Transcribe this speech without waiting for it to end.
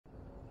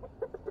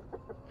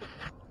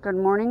Good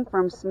morning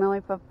from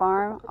Smelly Foot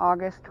Farm,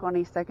 August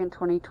 22nd,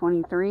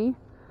 2023.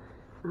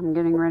 I'm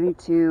getting ready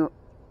to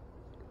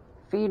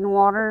feed and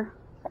water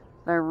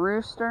the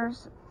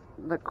roosters,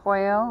 the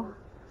quail,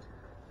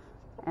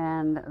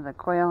 and the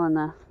quail in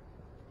the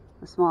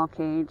small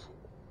cage.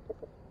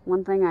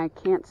 One thing I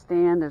can't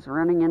stand is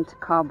running into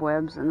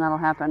cobwebs, and that'll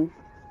happen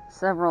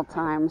several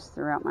times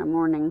throughout my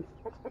morning.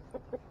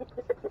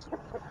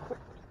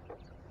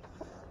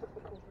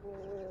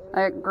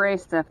 That gray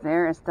stuff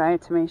there is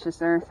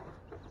diatomaceous earth,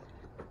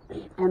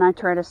 and I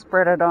try to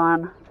spread it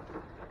on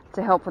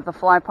to help with the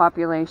fly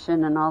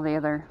population and all the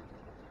other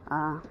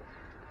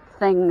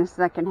things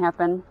that can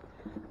happen.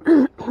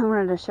 I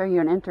wanted to show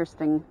you an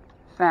interesting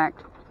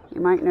fact.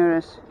 You might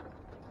notice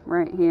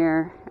right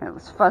here it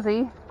was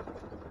fuzzy.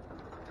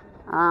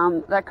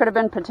 That could have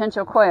been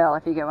potential quail,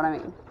 if you get what I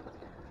mean.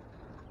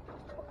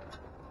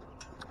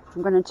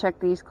 I'm going to check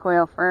these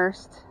quail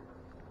first.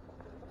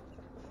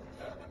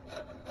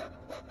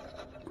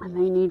 And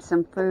they need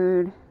some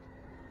food.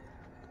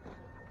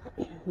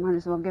 Might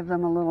as well give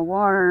them a little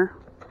water.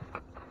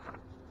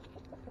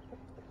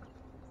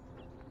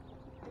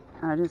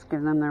 I just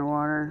give them their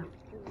water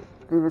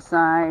through the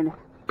side.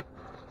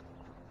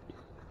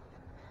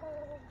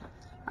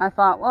 I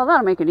thought, well,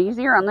 that'll make it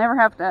easier. I'll never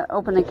have to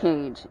open the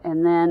cage.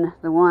 And then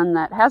the one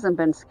that hasn't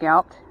been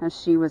scalped, as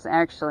she was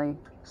actually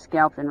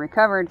scalped and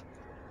recovered,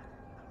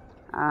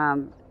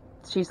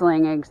 she's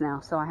laying eggs now,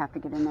 so I have to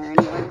get in there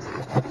anyways.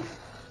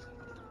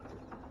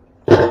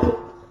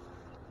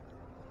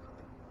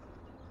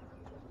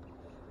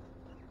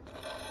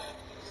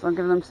 So I'll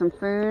give them some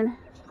food.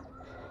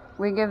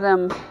 We give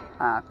them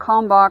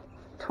Kalmbach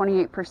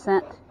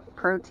 28%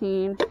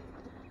 protein,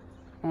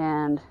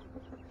 and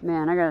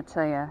man, I gotta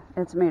tell you,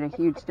 it's made a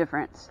huge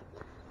difference.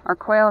 Our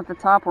quail at the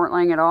top weren't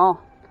laying at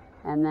all,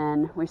 and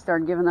then we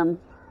started giving them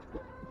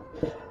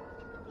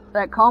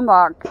that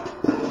Kalmbach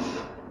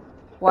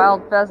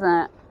wild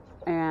pheasant,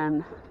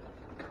 and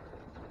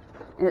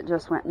it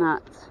just went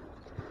nuts.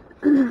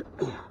 Kind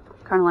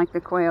of like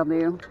the quail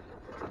do.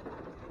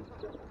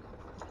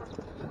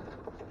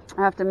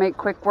 I have to make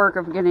quick work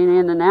of getting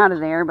in and out of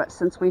there, but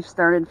since we've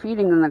started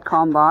feeding them the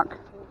Kalmbach,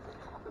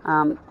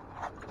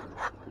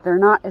 they're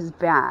not as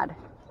bad.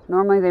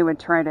 Normally they would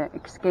try to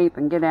escape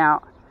and get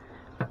out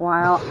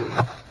while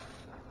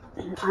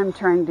I'm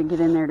trying to get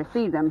in there to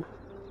feed them.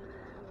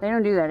 They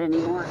don't do that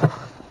anymore.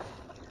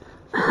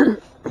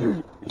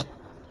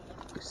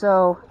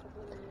 So,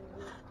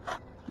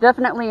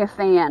 definitely a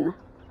fan.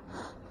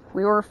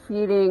 We were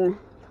feeding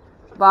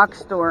box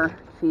store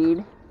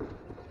feed,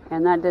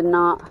 and that didn't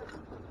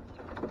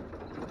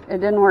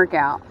work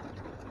out.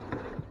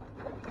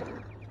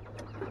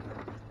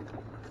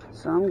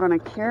 So I'm going to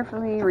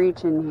carefully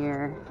reach in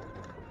here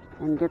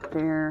and get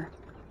their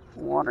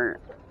water.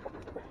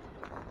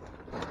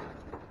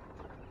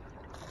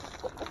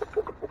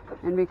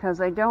 And because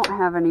I don't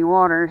have any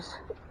waters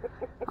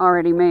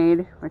already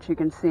made, which you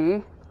can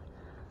see,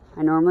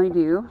 I normally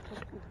do,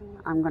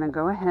 I'm going to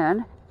go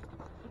ahead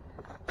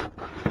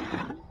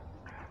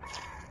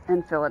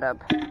and fill it up.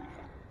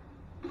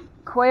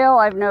 Quail,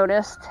 I've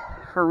noticed,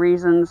 for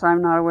reasons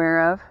I'm not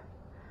aware of,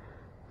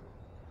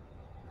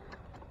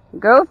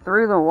 go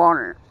through the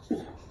water.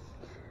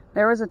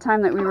 There was a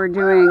time that we were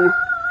doing,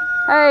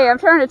 hey, I'm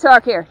trying to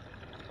talk here.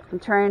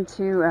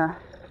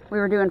 We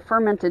were doing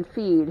fermented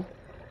feed,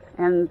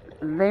 and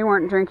they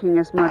weren't drinking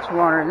as much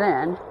water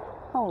then.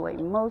 Holy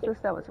Moses,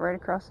 that was right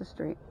across the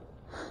street.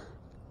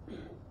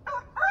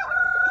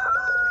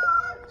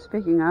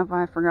 Speaking of,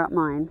 I forgot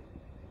mine.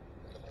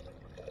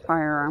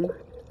 Firearm.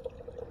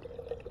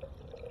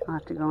 I'll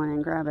have to go in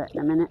and grab it in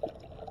a minute.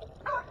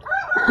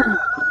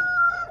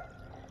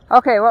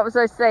 Okay, what was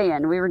I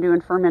saying? We were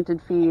doing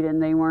fermented feed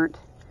and they weren't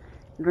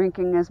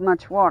drinking as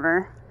much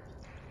water.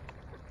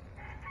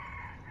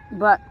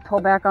 But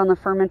pull back on the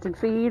fermented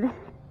feed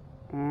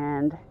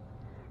and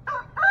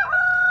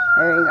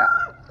there you go.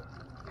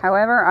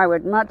 However, I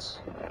would much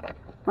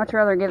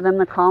rather give them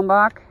the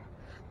Kalmbach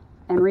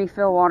and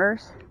refill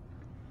waters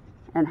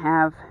and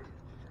have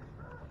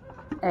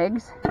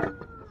eggs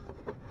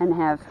and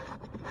have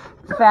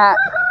fat,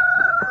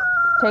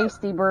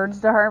 tasty birds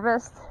to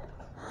harvest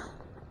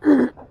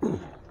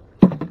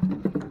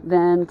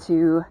than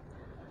to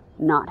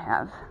not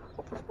have.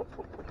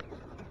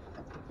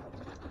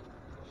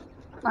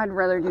 I'd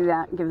rather do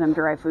that and give them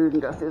dry food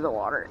and go through the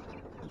water.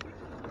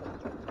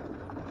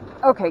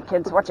 Okay,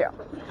 kids, watch out.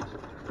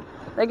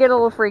 They get a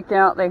little freaked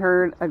out. They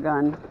heard a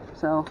gun,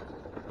 so.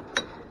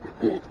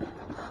 And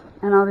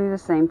I'll do the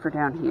same for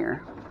down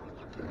here.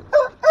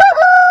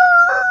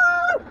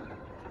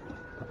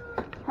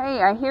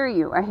 Hey, I hear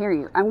you.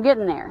 I'm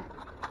getting there.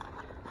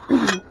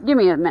 Give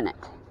me a minute.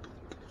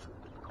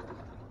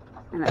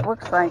 And it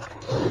looks like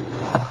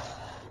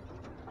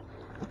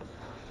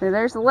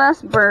there's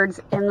less birds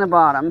in the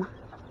bottom.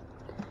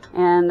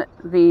 And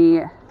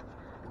the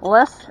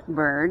less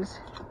birds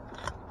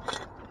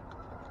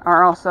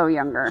are also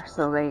younger,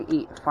 so they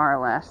eat far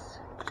less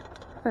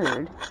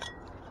food.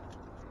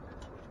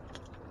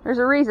 There's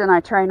a reason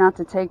I try not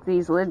to take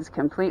these lids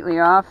completely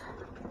off,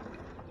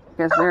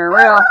 because they're a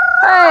real,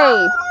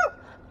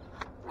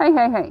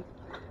 hey,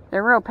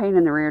 they're a real pain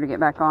in the rear to get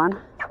back on.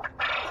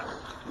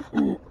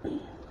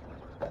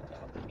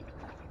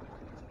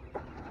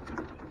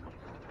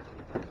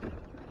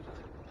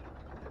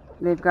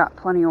 They've got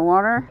plenty of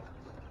water.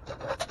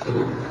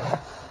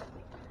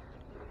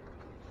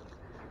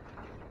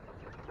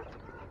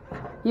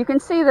 You can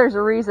see there's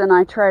a reason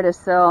I try to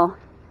sell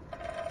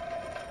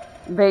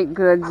baked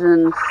goods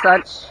and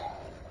such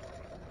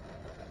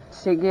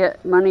to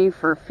get money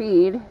for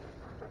feed,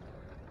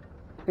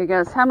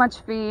 because how much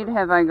feed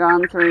have I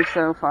gone through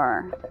so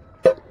far?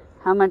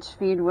 How much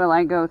feed will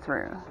I go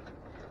through?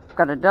 I've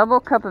got a double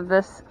cup of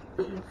this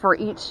for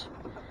each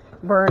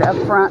bird up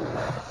front,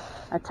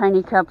 a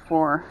tiny cup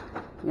for,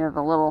 you know,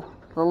 the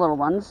little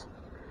ones.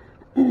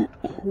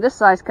 This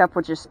size cup,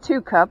 which is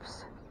 2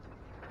 cups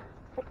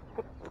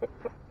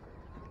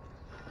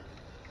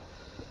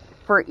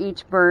for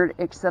each bird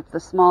except the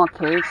small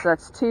cage. So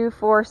that's 2,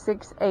 4,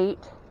 6, 8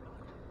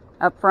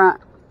 up front,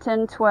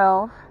 10,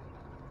 12,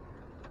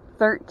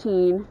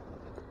 13.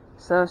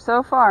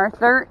 So far,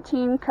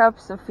 13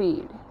 cups of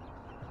feed.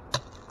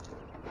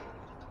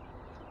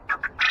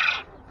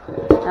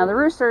 Now the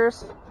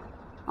roosters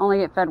only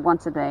get fed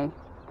once a day,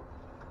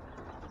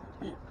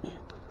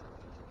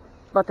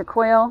 but the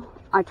quail,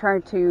 I try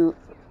to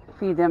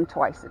feed them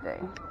twice a day.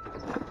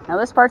 Now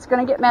this part's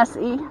going to get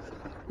messy,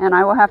 and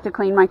I will have to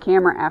clean my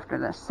camera after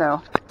this,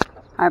 so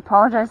I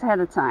apologize ahead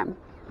of time.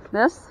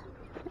 This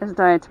is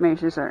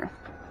diatomaceous earth.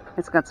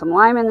 It's got some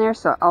lime in there,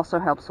 so it also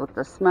helps with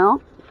the smell.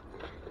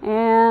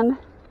 And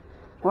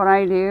what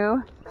I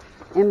do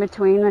in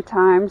between the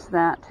times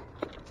that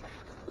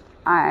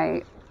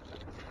I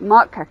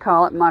muck, I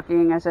call it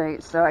mucking,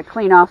 so I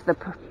clean off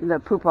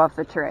the poop off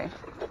the tray.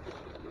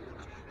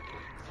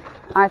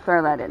 I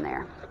throw that in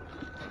there.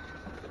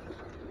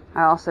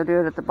 I also do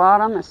it at the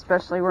bottom,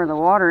 especially where the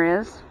water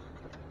is.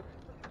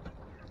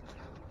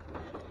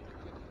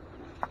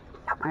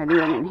 I do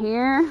it in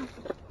here.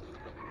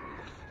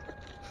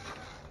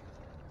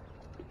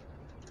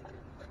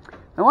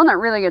 The one that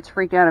really gets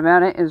freaked out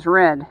about it is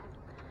red,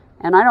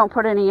 and I don't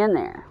put any in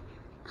there.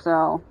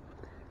 So,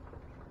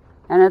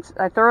 and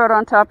I throw it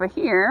on top of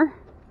here.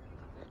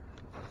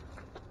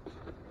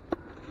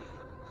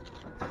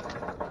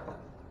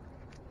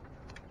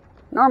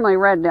 Normally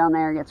red down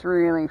there gets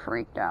really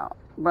freaked out,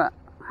 but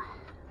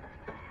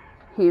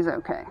he's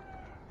okay.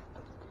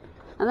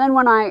 And then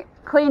when I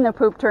clean the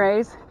poop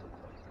trays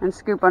and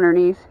scoop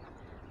underneath,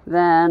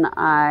 then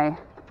I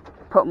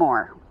put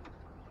more.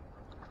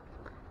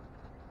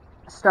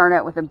 Start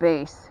out with a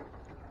base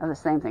of the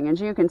same thing.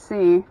 As you can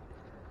see,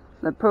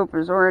 the poop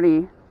is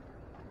already,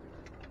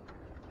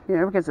 you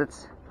know, because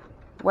it's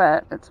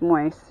wet, it's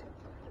moist,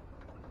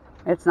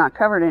 it's not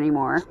covered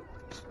anymore.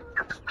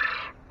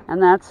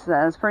 And that's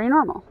pretty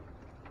normal.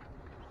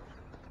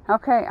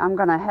 Okay, I'm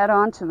going to head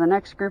on to the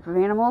next group of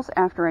animals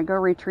after I go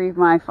retrieve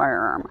my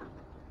firearm.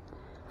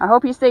 I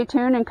hope you stay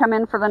tuned and come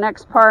in for the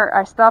next part.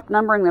 I stopped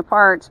numbering the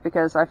parts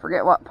because I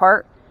forget what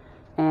part,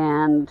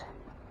 and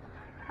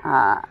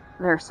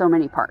there are so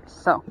many parts.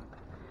 So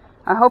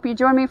I hope you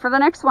join me for the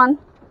next one.